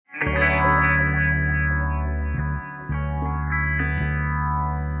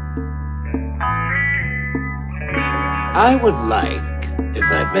I would like, if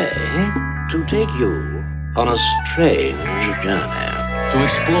I may, to take you on a strange journey. To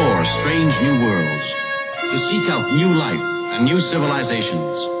explore strange new worlds. To seek out new life and new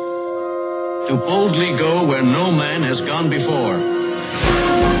civilizations. To boldly go where no man has gone before.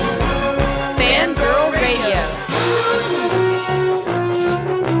 Fangirl Radio.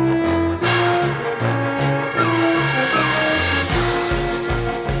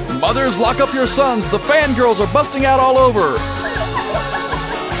 Mothers, lock up your sons. The fangirls are busting out all over.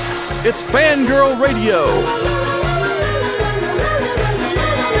 It's Fangirl Radio.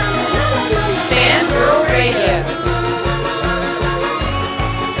 Fangirl Radio.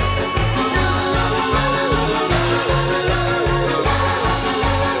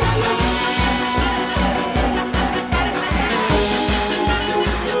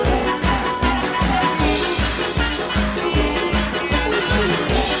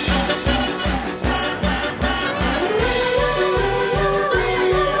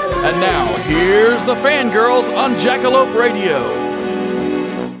 And now, here's the Fangirls on Jackalope Radio.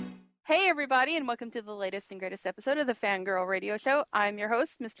 Hey everybody, and welcome to the latest and greatest episode of the Fangirl Radio Show. I'm your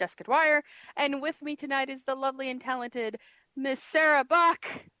host, Miss Jessica Dwyer, and with me tonight is the lovely and talented Miss Sarah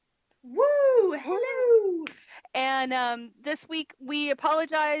Bach. Woo! Hello! And this week, we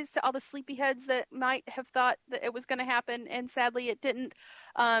apologize to all the sleepyheads that might have thought that it was going to happen, and sadly it didn't.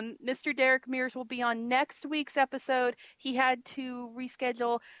 Mr. Derek Mears will be on next week's episode. He had to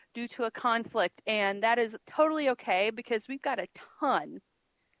reschedule due to a conflict, and that is totally okay because we've got a ton.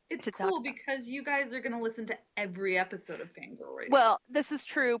 It's cool because you guys are going to listen to every episode of Fangirl Radio. Well, this is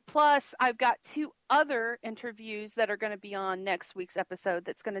true. Plus, I've got two other interviews that are going to be on next week's episode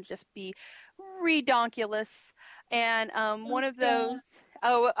that's going to just be redonkulous. And one of those,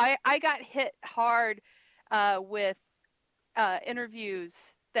 I got hit hard with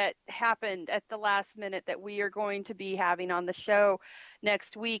interviews that happened at the last minute that we are going to be having on the show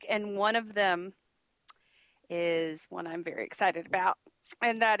next week. And one of them is one I'm very excited about.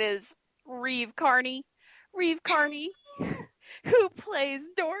 And that is Reeve Carney. Reeve Carney, who plays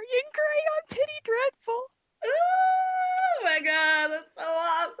Dorian Gray on Penny Dreadful. Oh my god, that's so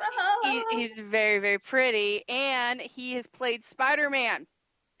awesome! He's very, very pretty, and he has played Spider-Man.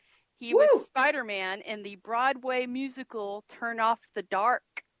 He Woo! was Spider-Man in the Broadway musical Turn Off the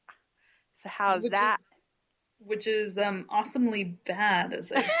Dark. So how's that? Which is awesomely bad, as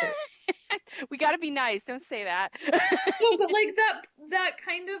they say. We gotta be nice. Don't say that. No, but like that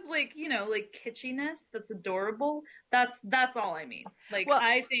kind of like, you know, like kitschiness that's adorable. That's all I mean. Like, well,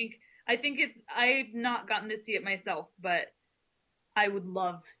 I think I've not gotten to see it myself, but I would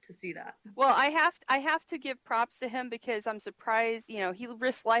love to see that. Well, I have to give props to him because I'm surprised. You know, he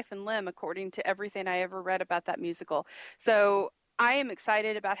risked life and limb according to everything I ever read about that musical. So I am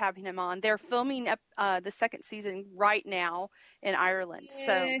excited about having him on. They're filming the second season right now in Ireland. Yay.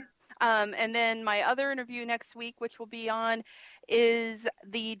 So. And then my other interview next week, which will be on, is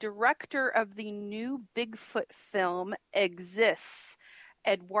the director of the new Bigfoot film, Exists,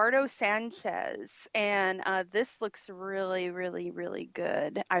 Eduardo Sanchez. And this looks really, really, really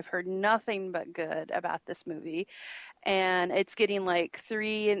good. I've heard nothing but good about this movie. And it's getting like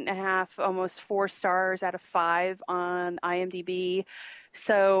 3.5, almost 4 stars out of 5 on IMDb.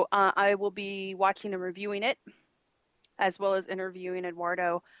 So I will be watching and reviewing it, as well as interviewing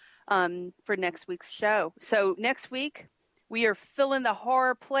Eduardo for next week's show. So next week, we are filling the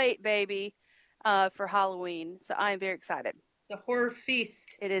horror plate, baby, for Halloween. So I'm very excited. The horror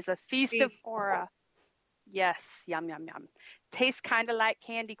feast. It is a feast of horror. Yes, yum, yum, yum. Tastes kind of like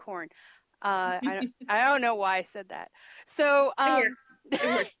candy corn. I don't know why I said that. So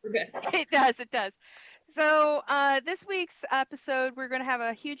it does. So this week's episode, we're going to have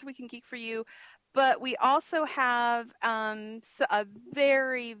a huge Week in Geek for you. But we also have a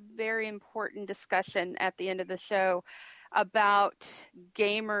very, very important discussion at the end of the show about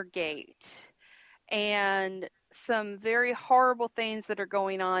Gamergate and some very horrible things that are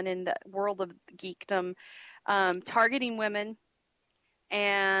going on in the world of geekdom, targeting women,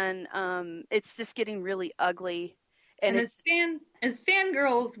 and it's just getting really ugly. And as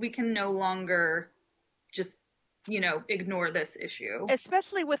fangirls, we can no longer just, you know, ignore this issue.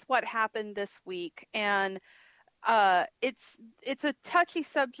 Especially with what happened this week. And it's a touchy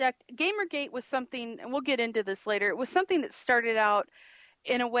subject. Gamergate was something, and we'll get into this later, it was something that started out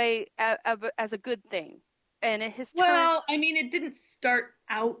in a way as a good thing. And it has Well, I mean, it didn't start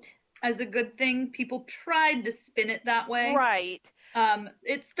out as a good thing. People tried to spin it that way. Right.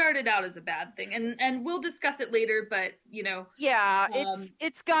 It started out as a bad thing, and we'll discuss it later, but, you know. Yeah,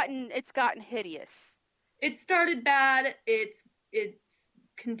 it's gotten hideous. It started bad. It's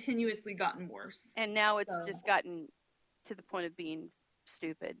continuously gotten worse. And now it's just gotten to the point of being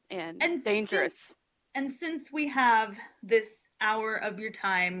stupid and dangerous. Since we have this hour of your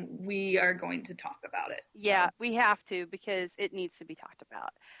time, we are going to talk about it. Yeah, we have to, because it needs to be talked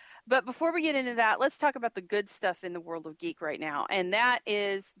about. But before we get into that, let's talk about the good stuff in the world of geek right now. And that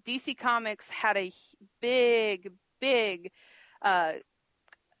is DC Comics had a big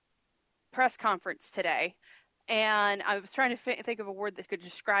press conference today. And I was trying to think of a word that could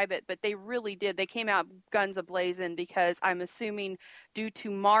describe it, but they really did. They came out guns a-blazing, because I'm assuming due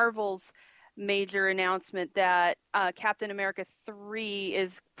to Marvel's major announcement that Captain America 3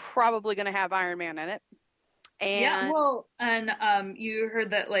 is probably going to have Iron Man in it. And you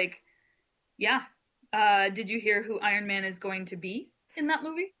heard that, did you hear who Iron Man is going to be in that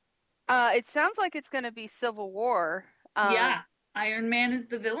movie? It sounds like it's going to be Civil War. Iron Man is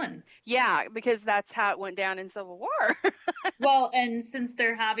the villain. Yeah, because that's how it went down in Civil War. Well, and since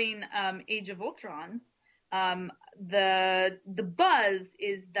they're having Age of Ultron, the buzz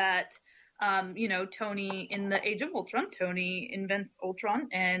is that Tony, in the Age of Ultron, Tony invents Ultron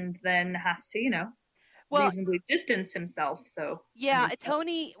and then has to, reasonably distance himself. So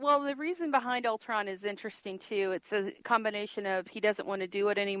Tony. Well, the reason behind Ultron is interesting too. It's a combination of he doesn't want to do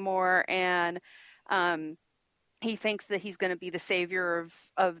it anymore, and he thinks that he's going to be the savior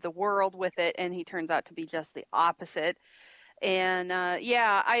of the world with it, and he turns out to be just the opposite. And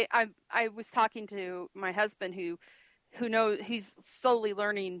I was talking to my husband who knows, he's slowly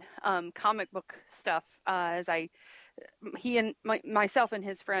learning comic book stuff myself and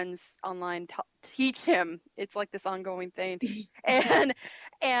his friends online teach him. It's like this ongoing thing. and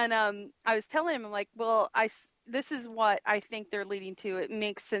I was telling him, I'm like, well, this is what I think they're leading to. It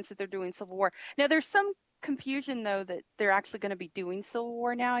makes sense that they're doing Civil War. Now there's some confusion though that they're actually going to be doing Civil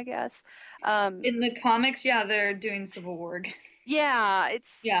War now, I guess. In the comics, they're doing Civil War.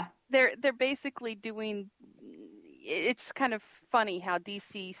 They're basically doing. It's kind of funny how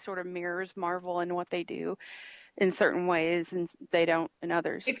DC sort of mirrors Marvel and what they do in certain ways, and they don't in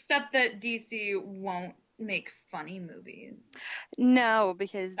others. Except that DC won't make funny movies. No,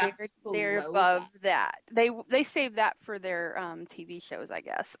 because they're above that. They save that for their TV shows, I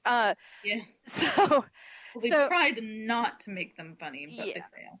guess. So they tried not to make them funny, but they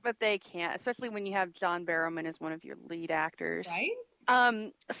fail. But they can't, especially when you have John Barrowman as one of your lead actors, right?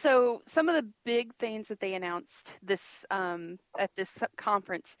 So some of the big things that they announced this at this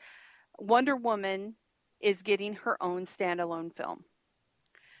conference, Wonder Woman is getting her own standalone film.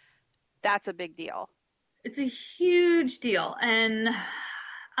 That's a big deal. It's a huge deal, and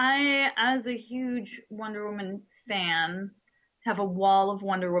I, as a huge Wonder Woman fan, have a wall of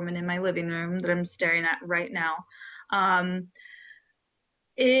Wonder Woman in my living room that I'm staring at right now.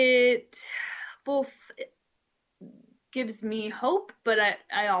 It both gives me hope, but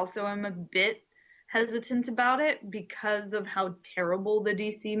I also am a bit hesitant about it because of how terrible the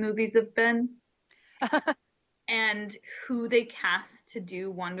DC movies have been. And who they cast to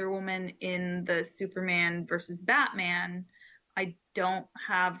do Wonder Woman in the Superman versus Batman, I don't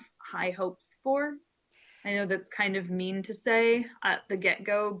have high hopes for. I know that's kind of mean to say at the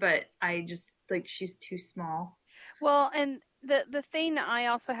get-go, but I just, she's too small. Well, and the thing I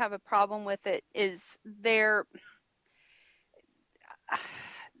also have a problem with it is they're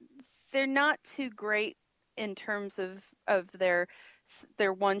not too great in terms of their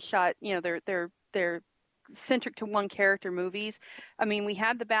one shot, they're centric to one character movies. I mean, we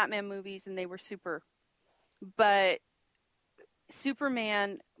had the Batman movies and they were super, but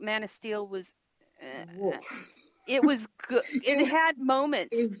Superman, Man of Steel was, it was good. It had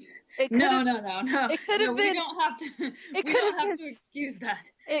moments. No. It could have been. We don't have to. We don't have to excuse that.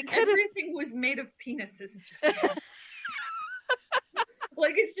 Everything was made of penises.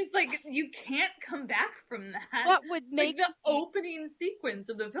 It's just you can't come back from that. What would make the opening sequence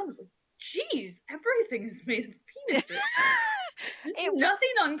of the film is geez, everything is made of penises. Nothing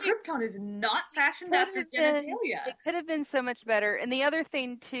on Krypton is not fashioned after genitalia. It could have been so much better. And the other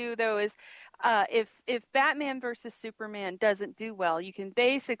thing too, though, is if Batman versus Superman doesn't do well, you can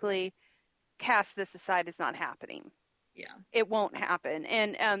basically cast this aside as not happening. Yeah, it won't happen.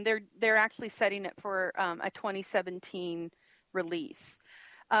 And they're actually setting it for a 2017 release.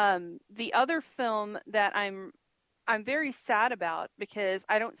 The other film that I'm very sad about, because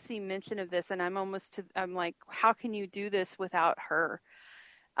I don't see mention of this, and I'm like, how can you do this without her?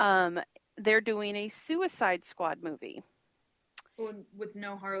 They're doing a Suicide Squad movie. With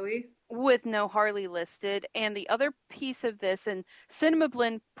no Harley? With no Harley listed. And the other piece of this, and Cinema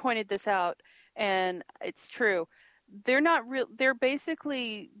Blend pointed this out, and it's true, they're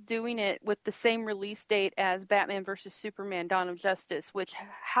basically doing it with the same release date as Batman versus Superman: Dawn of Justice, which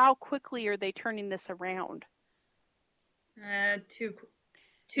how quickly are they turning this around? Too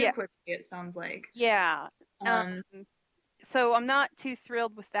Yeah. quickly, it sounds like. Yeah. So I'm not too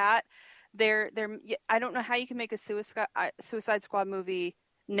thrilled with that. I don't know how you can make a Suicide Squad movie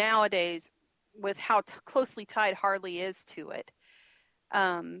nowadays with how closely tied Harley is to it.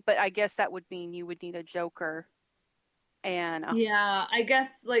 But I guess that would mean you would need a Joker. And yeah, I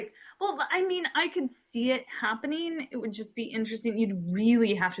guess I mean, I could see it happening. It would just be interesting. You'd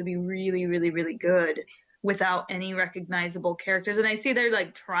really have to be really, really, really good without any recognizable characters. And I see they're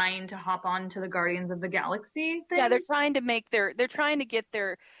like trying to hop on to the Guardians of the Galaxy thing. Yeah, they're trying to get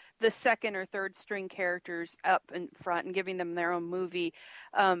the second or third string characters up in front and giving them their own movie.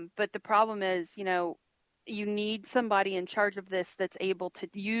 But the problem is, you need somebody in charge of this that's able to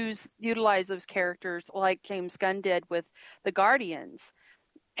utilize those characters like James Gunn did with the Guardians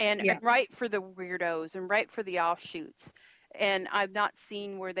and write for the weirdos and write for the offshoots. And I've not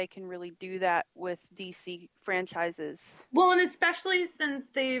seen where they can really do that with DC franchises. Well, and especially since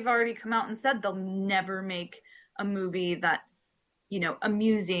they've already come out and said they'll never make a movie that's,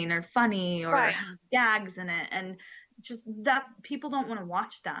 amusing or funny or have gags in it. And just people don't want to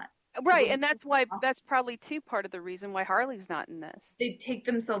watch that. Right, and that's probably part of the reason why Harley's not in this. They take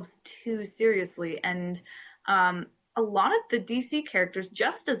themselves too seriously, and a lot of the DC characters,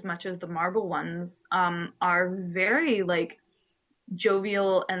 just as much as the Marvel ones, are very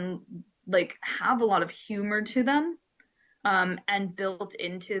jovial and have a lot of humor to them, and built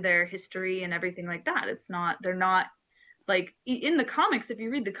into their history and everything like that. They're not in the comics. If you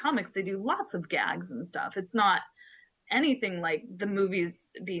read the comics, they do lots of gags and stuff. It's not anything like the movies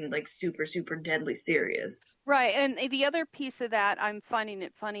being super, super deadly serious. Right. And the other piece of that, I'm finding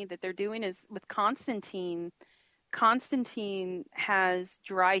it funny that they're doing is with Constantine. Constantine has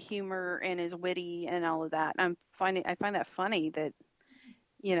dry humor and is witty and all of that. I find that funny that,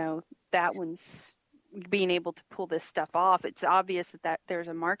 that one's being able to pull this stuff off. It's obvious that there's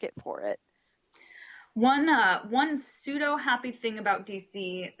a market for it. One pseudo happy thing about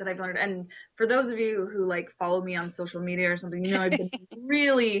DC that I've learned, and for those of you who follow me on social media or something, I've been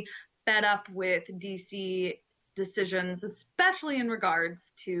really fed up with DC decisions, especially in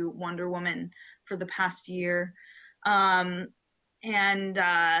regards to Wonder Woman for the past year. And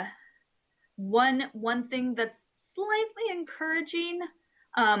one thing that's slightly encouraging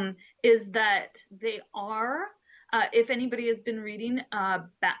is that they are. If anybody has been reading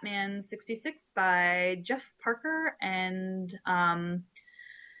Batman 66 by Jeff Parker, and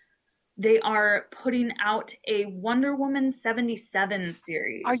they are putting out a Wonder Woman 77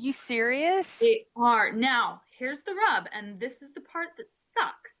 series. Are you serious? They are. Now, here's the rub, and this is the part that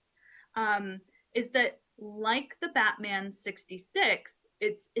sucks, is that like the Batman 66,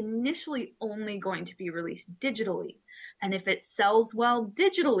 it's initially only going to be released digitally. And if it sells well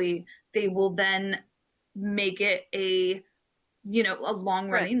digitally, they will then make it a long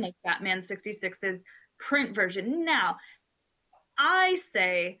running like Batman 66's print version. Now, I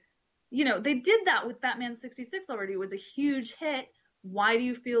say, they did that with Batman 66 already. It was a huge hit. Why do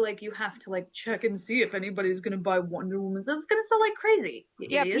you feel like you have to check and see if anybody's going to buy Wonder Woman? So it's going to sell like crazy.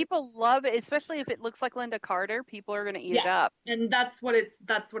 Yeah, idiot. People love it, especially if it looks like Linda Carter. People are going to eat it up. And that's what it's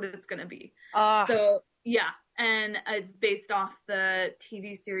going to be. So yeah. And it's based off the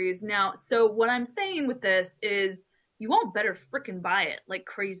TV series now. So what I'm saying with this is you all better frickin' buy it like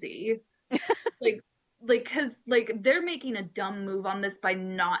crazy. Cause they're making a dumb move on this by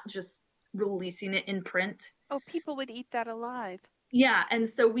not just releasing it in print. Oh, people would eat that alive. Yeah. And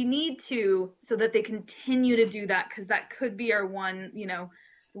so we need to, so that they continue to do that, cause that could be our one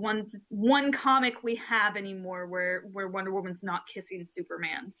comic we have anymore where Wonder Woman's not kissing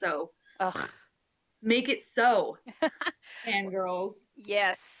Superman. So. Ugh. Make it so, fangirls.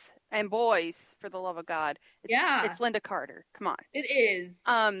 Yes, and boys, for the love of God. It's Linda Carter. Come on. It is.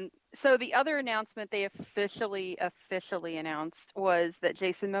 So the other announcement they officially announced was that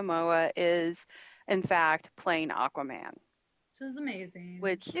Jason Momoa is, in fact, playing Aquaman. Which is amazing.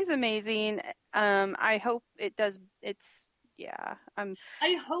 Which is amazing. I hope it does.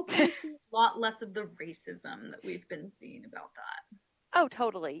 I hope we see a lot less of the racism that we've been seeing about that. Oh,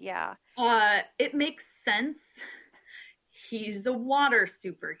 totally, yeah. It makes sense. He's a water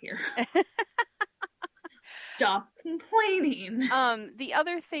superhero. Stop complaining. The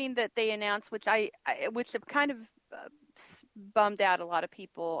other thing that they announced, which have kind of bummed out a lot of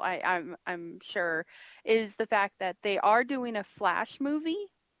people, I'm sure, is the fact that they are doing a Flash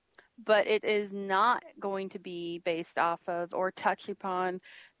movie, but it is not going to be based off of or touch upon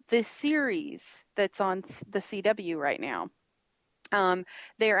the series that's on the CW right now.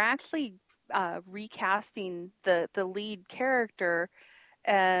 They're actually recasting the lead character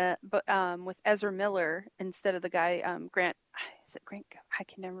with Ezra Miller instead of the guy Grant. Is it Grant? I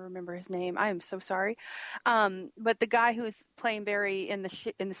can never remember his name. I am so sorry. But the guy who's playing Barry in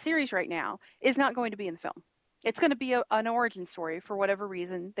the series right now is not going to be in the film. It's going to be an origin story for whatever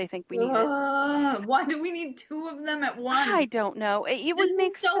reason they think we need it. Why do we need two of them at once? I don't know. It would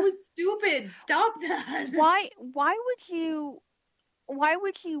make so stupid. Stop that. Why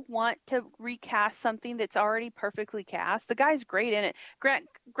would you want to recast something that's already perfectly cast? The guy's great in it. Grant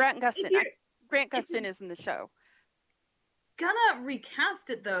Gustin. Grant Gustin is in the show. Gonna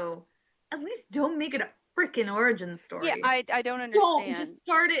recast it though. At least don't make it a freaking origin story. Yeah, I don't understand. Don't just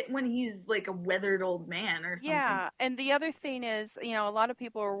start it when he's like a weathered old man or something. Yeah, and the other thing is, a lot of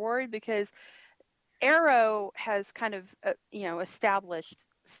people are worried because Arrow has kind of, established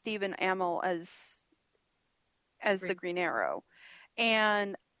Stephen Amell as the Green Arrow,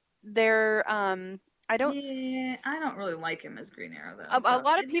 and they're I don't really like him as Green Arrow though. A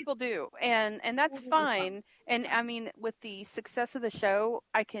lot of people do, and that's fine. And I mean, with the success of the show,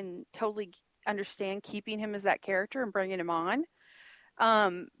 I can totally understand keeping him as that character and bringing him on.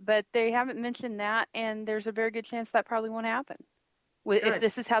 But they haven't mentioned that, and there's a very good chance that probably won't happen if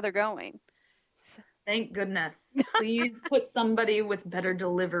this is how they're going. So. Thank goodness. Please put somebody with better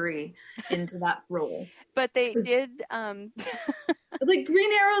delivery into that role. But they did. Like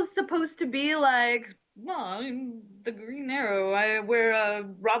Green Arrow's supposed to be like, well, I'm the Green Arrow. I wear a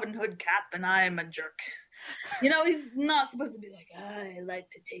Robin Hood cap and I'm a jerk. He's not supposed to be like, I like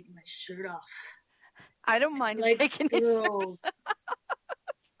to take my shirt off. I don't mind taking his shirt off.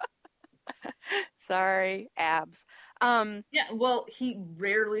 Sorry, abs. Yeah, well, he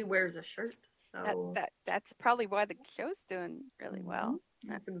rarely wears a shirt. So that's probably why the show's doing really well.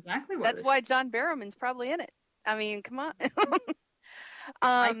 That's exactly why. That's why John Barrowman's probably in it. I mean, come on.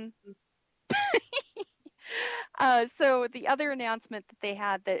 So the other announcement that they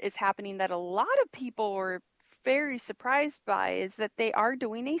had that is happening that a lot of people were very surprised by is that they are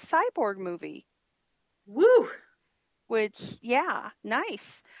doing a Cyborg movie. Woo! Which, yeah,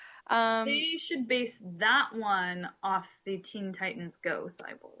 nice. They should base that one off the Teen Titans Go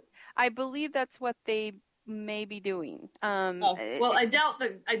Cyborg. I believe that's what they may be doing. I doubt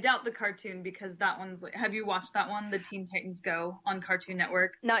the cartoon because that one's like. Have you watched that one, the Teen Titans Go on Cartoon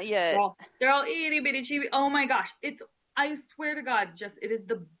Network? Not yet. They're all itty bitty chibi. Oh my gosh, I swear to God, it is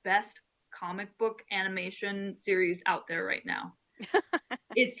the best comic book animation series out there right now.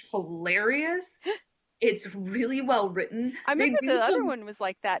 It's hilarious. It's really well written. I remember the other one was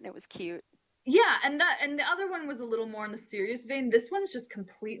like that and it was cute. Yeah, and the other one was a little more in the serious vein. This one's just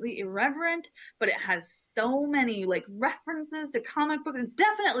completely irreverent, but it has so many like references to comic books. It's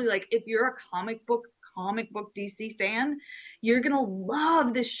definitely like if you're a comic book DC fan, you're gonna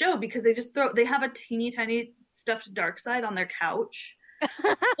love this show because they have a teeny tiny stuffed Darkseid on their couch.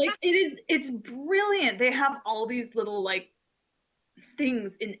 Like it's brilliant. They have all these little like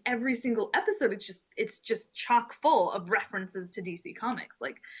things in every single episode. It's just chock full of references to DC Comics,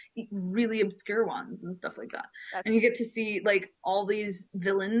 like really obscure ones and stuff like that. And you get to see like all these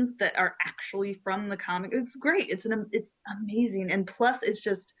villains that are actually from the comic. It's great. It's amazing. And plus it's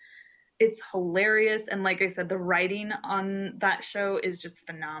hilarious. And like I said, the writing on that show is just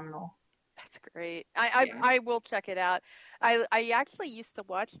phenomenal. That's great. I will check it out. I actually used to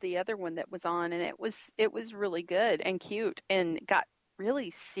watch the other one that was on, and it was really good and cute, and got really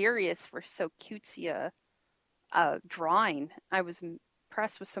serious for so cutesy drawing. I was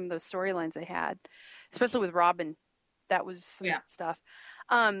impressed with some of those storylines they had, especially with Robin. That was some good stuff.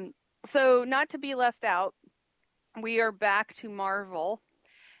 So not to be left out, we are back to Marvel,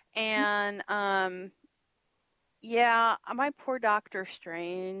 and my poor Doctor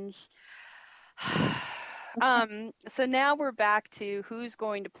Strange. So now we're back to who's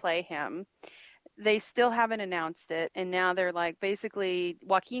going to play him. They still haven't announced it, and now they're like, basically,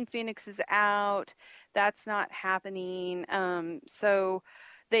 Joaquin Phoenix is out. That's not happening. So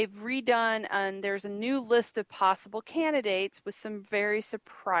they've redone, and there's a new list of possible candidates with some very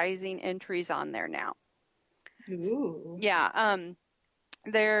surprising entries on there now. Ooh. Yeah.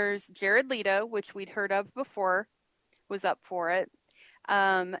 There's Jared Leto, which we'd heard of before, was up for it.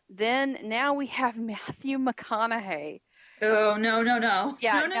 Then now we have Matthew McConaughey. Oh, no.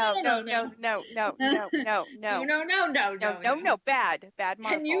 Yeah, no. Bad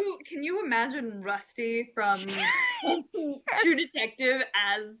Marvel. Can you imagine Rusty from True Detective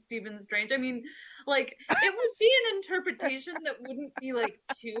as Stephen Strange? I mean, like, it would be an interpretation that wouldn't be like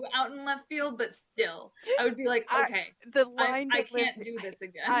too out in left field, but still, I would be like, okay, I can't do this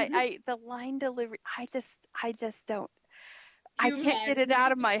again. The line delivery, I just don't. I can't get it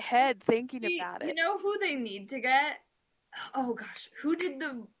out of my head thinking about it. You know who they need to get? Oh gosh, who did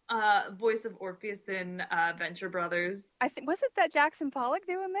the voice of Orpheus in Venture Brothers? Wasn't that Jackson Pollock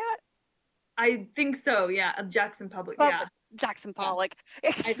doing that? I think so. Yeah, Jackson Pollock. Yeah, Jackson Pollock.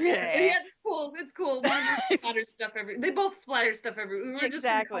 Yeah, it's cool. It's cool. One of them splatter stuff they both splatter stuff everywhere. We were just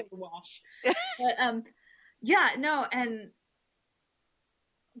in color wash. But yeah, no, and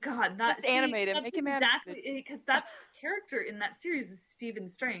God, just animate him. Make him exactly because that character in that series is Stephen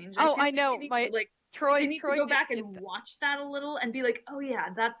Strange. I know. Troy. You need to go back and watch that a little and be like, oh yeah,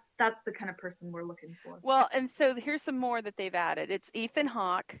 that's the kind of person we're looking for. Well, and so here's some more that they've added. It's Ethan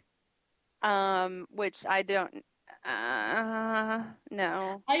Hawke, which I don't.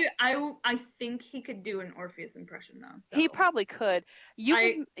 No. I think he could do an Orpheus impression though. So. He probably could.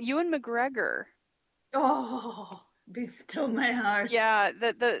 Ewan McGregor. Oh, be still my heart. Yeah.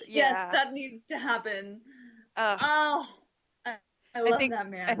 Yes, that needs to happen. I love that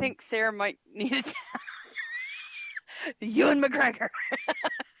man. I think Sarah might need it. Ewan McGregor.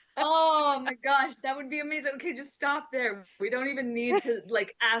 Oh my gosh, that would be amazing. Okay, just stop there. We don't even need to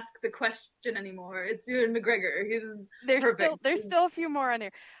ask the question anymore. It's Ewan McGregor. He's perfect. There's still a few more on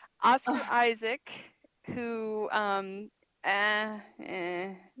here. Oscar Isaac, who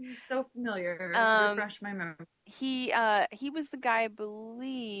he's so familiar. Refresh my memory. He was the guy, I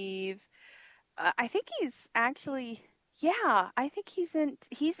believe. I think he's actually. Yeah, I think he's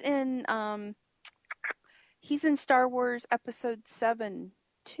in Star Wars Episode 7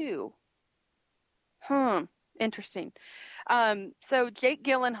 too. Interesting. So Jake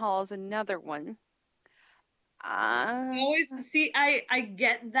Gyllenhaal is another one. I always see. I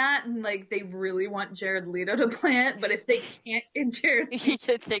get that, and they really want Jared Leto to play it, but if they can't get Jared,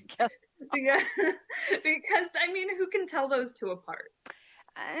 yeah, because who can tell those two apart?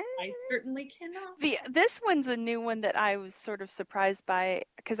 I certainly cannot. This one's a new one that I was sort of surprised by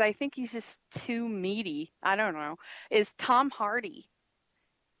because I think he's just too meaty. I don't know. Is Tom Hardy?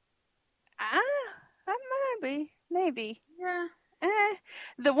 That might be, maybe. Yeah.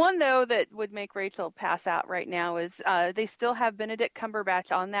 The one though that would make Rachel pass out right now is they still have Benedict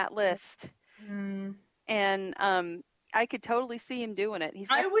Cumberbatch on that list, and I could totally see him doing it.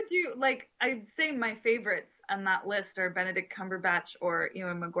 I would do I'd say my favorites on that list are Benedict Cumberbatch or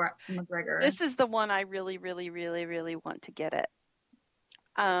Ewan McGregor. This is the one I really, really, really, really want to get it.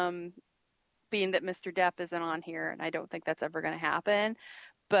 Being that Mr. Depp isn't on here, and I don't think that's ever going to happen.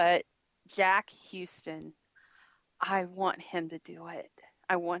 But Jack Houston, I want him to do it.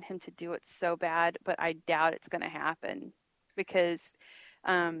 I want him to do it so bad, but I doubt it's going to happen because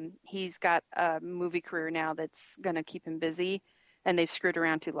he's got a movie career now that's going to keep him busy, and they've screwed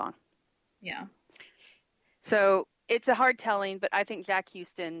around too long. Yeah. So it's a hard telling, but I think Jack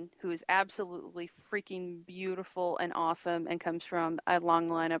Houston, who is absolutely freaking beautiful and awesome and comes from a long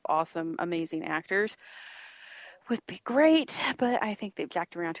line of awesome, amazing actors, would be great, but I think they've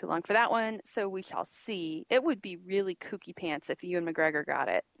jacked around too long for that one, so we shall see. It would be really kooky pants if Ewan McGregor got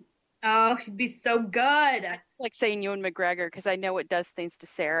it. Oh, he'd be so good. It's like saying Ewan McGregor because I know it does things to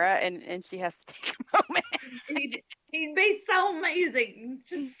Sarah, and she has to take a moment. He'd be so amazing.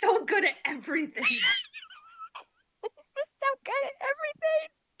 Just so good at everything. So good at everything.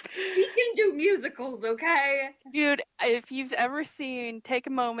 He can do musicals, okay? Dude, if you've ever seen, take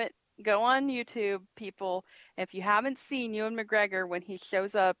a moment, go on YouTube, people. If you haven't seen Ewan McGregor when he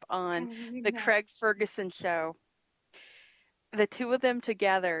shows up on the Craig Ferguson show, the two of them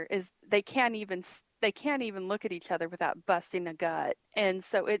together they can't even look at each other without busting a gut. And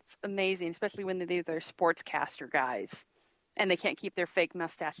so it's amazing, especially when they do their sportscaster guys and they can't keep their fake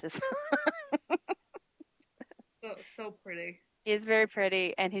mustaches. So pretty. He is very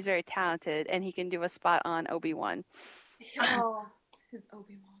pretty and he's very talented and he can do a spot on Obi-Wan. Oh, his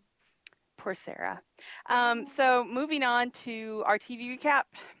Obi-Wan. Poor Sarah. So moving on to our TV recap.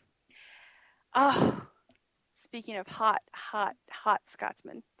 Oh, speaking of hot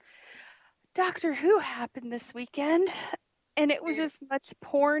Scotsman, Doctor Who happened this weekend, and it was as much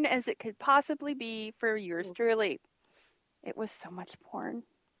porn as it could possibly be for yours truly. It was so much porn.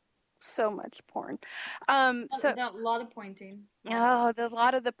 So much porn. A lot of pointing. Oh, a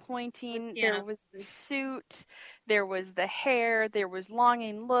lot of the pointing. Yeah. There was the suit, there was the hair, there was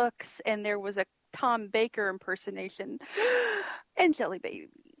longing looks, and there was a Tom Baker impersonation, and jelly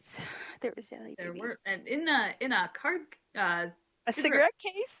babies. There was jelly babies. There were, and in a card, a cigarette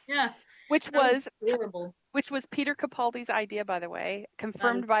case. Yeah, which was horrible. Which was Peter Capaldi's idea, by the way,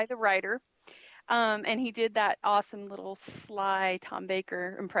 confirmed by the writer. And he did that awesome little sly Tom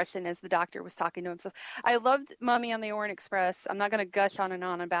Baker impression as the doctor was talking to himself. I loved Mummy on the Orient Express. I'm not going to gush on and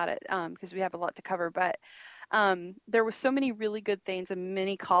on about it because we have a lot to cover, but There were so many really good things and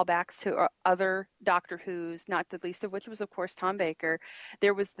many callbacks to other Doctor Who's, not the least of which was, of course, Tom Baker.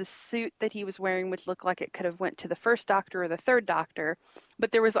 There was the suit that he was wearing, which looked like it could have went to the first Doctor or the third Doctor.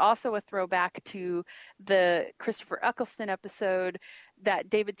 But there was also a throwback to the Christopher Eccleston episode that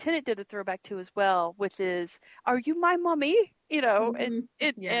David Tennant did a throwback to as well, which is, "Are you my mommy?" And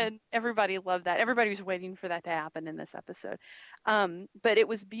everybody loved that. Everybody was waiting for that to happen in this episode. But it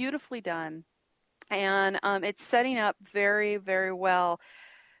was beautifully done. And it's setting up very, very well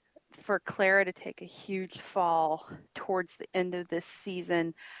for Clara to take a huge fall towards the end of this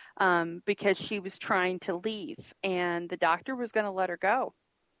season, because she was trying to leave and the Doctor was going to let her go.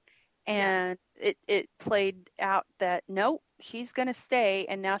 And it played out that, nope, she's going to stay.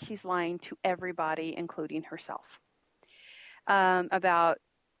 And now she's lying to everybody, including herself, about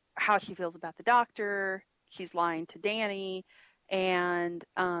how she feels about the Doctor. She's lying to Danny, and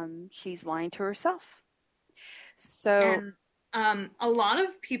she's lying to herself. So, a lot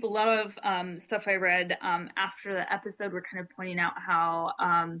of people, a lot of stuff I read after the episode were kind of pointing out how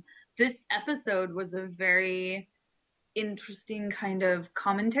this episode was a very interesting kind of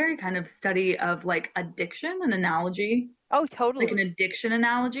commentary, kind of study of like addiction, an analogy. Oh, totally. Like an addiction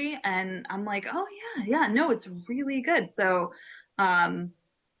analogy. And I'm like, oh yeah, no, it's really good. So,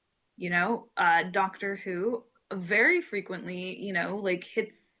 Doctor Who very frequently, like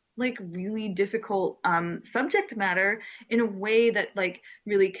hits like really difficult subject matter in a way that like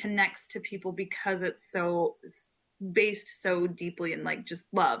really connects to people because it's so based so deeply in like just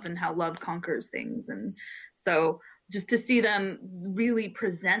love and how love conquers things. And so just to see them really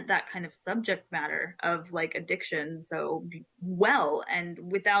present that kind of subject matter of like addiction so well, and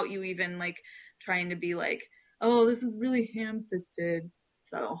without you even like trying to be like, oh, this is really ham-fisted.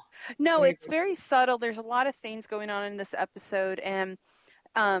 So no, it's very subtle. There's a lot of things going on in this episode, and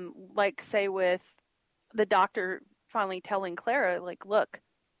like say with the Doctor finally telling Clara, like, look,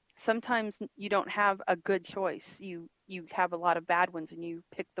 sometimes you don't have a good choice. You have a lot of bad ones, and you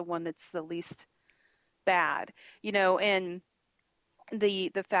pick the one that's the least bad, and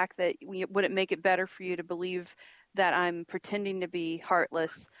the fact that would it make it better for you to believe that I'm pretending to be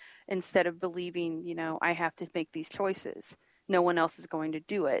heartless instead of believing, I have to make these choices. No one else is going to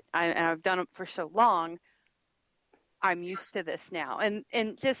do it. And I've done it for so long. I'm used to this now.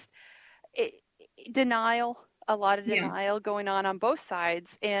 And just denial, a lot of denial going on both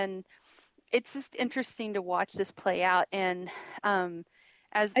sides. And it's just interesting to watch this play out. And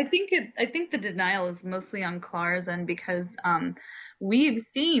as I think the denial is mostly on Clara's end, because we've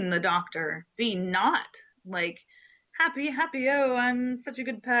seen the Doctor be not like happy, oh, I'm such a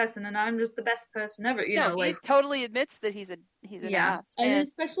good person and I'm just the best person ever. He totally admits that he's an ass. And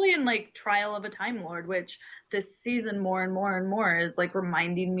especially in like Trial of a Time Lord, which this season more and more and more is like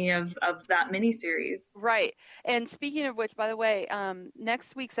reminding me of that miniseries. Right. And speaking of which, by the way,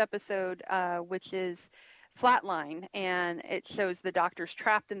 next week's episode, which is Flatline, and it shows the Doctor's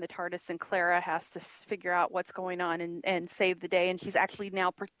trapped in the TARDIS and Clara has to figure out what's going on and save the day. And she's actually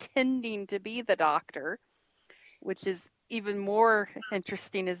now pretending to be the Doctor, which is even more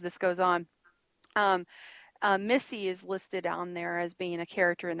interesting as this goes on. Missy is listed on there as being a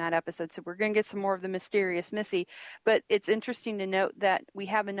character in that episode, so we're going to get some more of the mysterious Missy. But it's interesting to note that we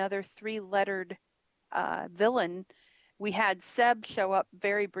have another 3-lettered villain. We had Seb show up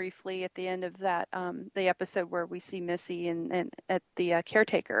very briefly at the end of that the episode where we see Missy and at the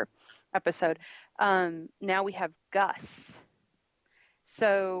caretaker episode. Now we have Gus.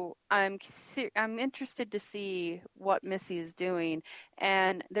 So I'm interested to see what Missy is doing,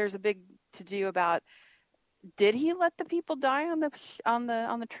 and there's a big to-do about, did he let the people die on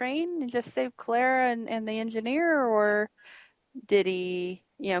the train and just save Clara and the engineer, or did he,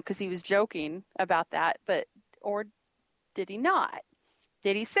 because he was joking about that, or did he not?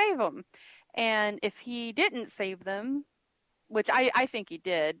 Did he save them? And if he didn't save them, which I think he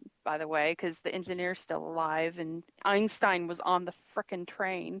did, by the way, because the engineer's still alive and Einstein was on the frickin'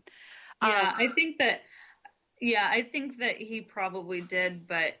 train. Yeah, I think that he probably did,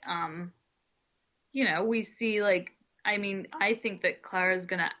 but, we see, like, I think that Clara's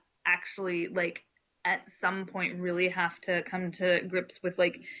gonna actually, like, at some point really have to come to grips with,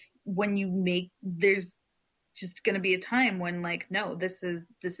 like, there's just gonna be a time when, like, no, this is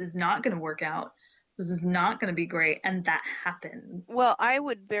not gonna work out. This is not going to be great, and that happens. Well, I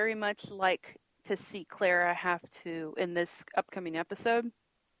would very much like to see Clara have to, in this upcoming episode,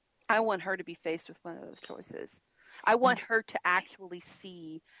 I want her to be faced with one of those choices. I want her to actually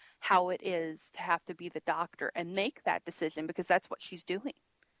see how it is to have to be the Doctor and make that decision, because that's what she's doing.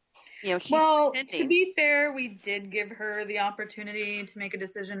 You know, she's pretending. To be fair, we did give her the opportunity to make a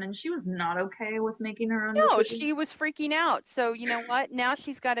decision, and she was not okay with making her own decision. No, she was freaking out. So, you know what? Now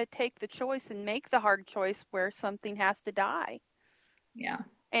she's got to take the choice and make the hard choice where something has to die. Yeah.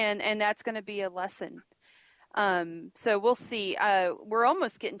 And that's going to be a lesson. So we'll see. We're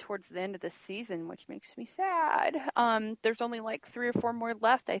almost getting towards the end of the season, which makes me sad. There's only like 3 or 4 more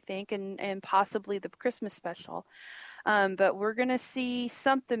left, I think, and possibly the Christmas special. But we're going to see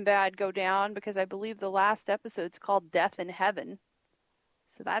something bad go down because I believe the last episode's called Death in Heaven.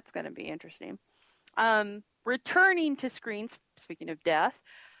 So that's going to be interesting. Returning to screens, speaking of death,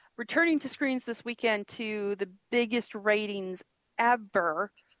 returning to screens this weekend to the biggest ratings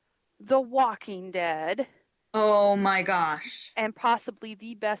ever, The Walking Dead. Oh my gosh. And possibly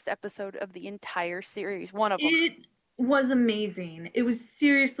the best episode of the entire series. One of them. It was amazing. It was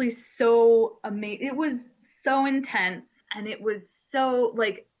seriously so amazing. It was so intense, and it was so,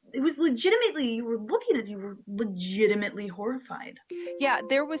 like, it was legitimately, you were looking at it, you were legitimately horrified. Yeah,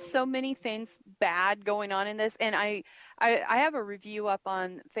 there was so many things bad going on in this, and I have a review up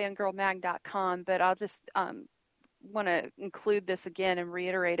on fangirlmag.com, but I'll just want to include this again and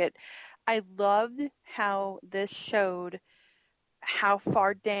reiterate it. I loved how this showed how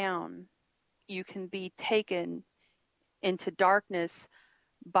far down you can be taken into darkness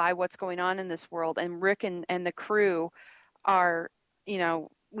by what's going on in this world. And Rick and the crew are, you know,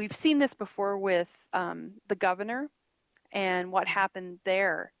 we've seen this before with the governor and what happened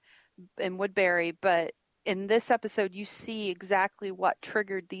there in Woodbury, but in this episode you see exactly what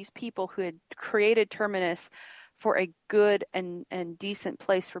triggered these people who had created Terminus for a good and decent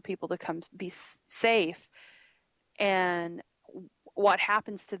place for people to come be safe, and what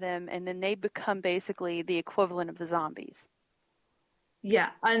happens to them, and then they become basically the equivalent of the zombies. Yeah,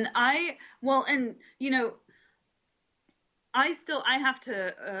 and you know, I have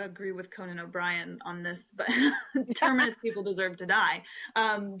to agree with Conan O'Brien on this, but Terminus people deserve to die.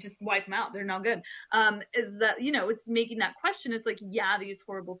 Just wipe them out. They're not good. Is that, you know, it's making that question. It's like, yeah, these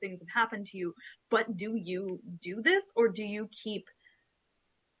horrible things have happened to you, but do you do this, or do you keep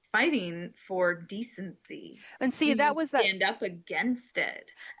fighting for decency? And see, that was that stand up against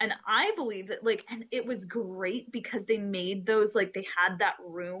it. And I believe that, like, and it was great because they made those, like, they had that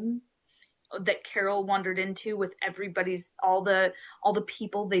room that Carol wandered into with all the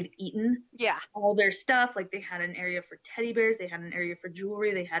people they'd eaten. Yeah. All their stuff. Like, they had an area for teddy bears, they had an area for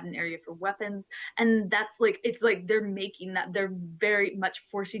jewelry, they had an area for weapons. And that's like, it's like they're making that, they're very much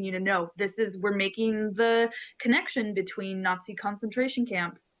forcing you to know we're making the connection between Nazi concentration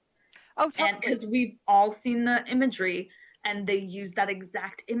camps. Oh, totally. And because we've all seen the imagery, and they use that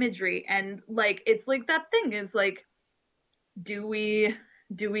exact imagery. And, like, it's like that thing is like, do we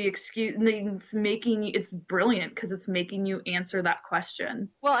excuse? It's brilliant because it's making you answer that question.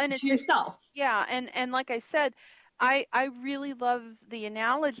 Well, and it's yourself. Yeah, and like I said, I really love the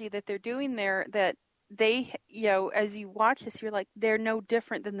analogy that they're doing there. That they, you know, as you watch this, you're like, they're no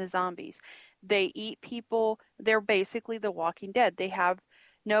different than the zombies. They eat people. They're basically the Walking Dead. They have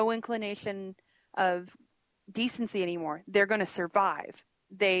no inclination of decency anymore. They're going to survive.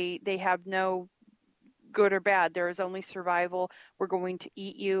 They have no good or bad. There is only survival. We're going to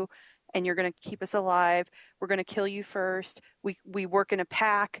eat you, and you're going to keep us alive. We're going to kill you first. We work in a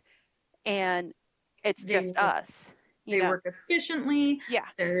pack, and it's just us. They work efficiently. Yeah.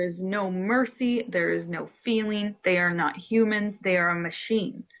 There is no mercy. There is no feeling. They are not humans. They are a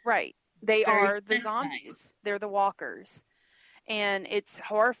machine. Right. They are the zombies. They're the walkers. And it's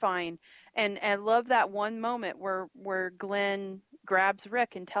horrifying. And I love that one moment where Glenn grabs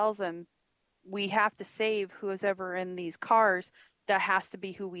Rick and tells him, we have to save who's ever in these cars. That has to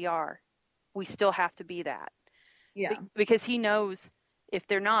be who we are. We still have to be that. Yeah. Because he knows if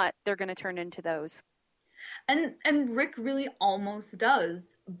they're not, they're going to turn into those. And Rick really almost does,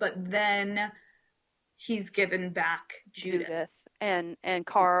 but then he's given back Judith and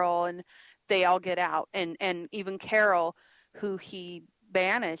Carl, and they all get out, and even Carol, who he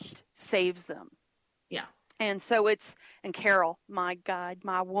banished, saves them. Yeah. And so and Carol, my God,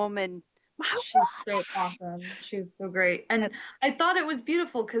 my woman. She's so awesome. She's so great. And I thought it was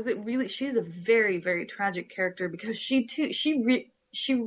beautiful because she's a very, very tragic character, because she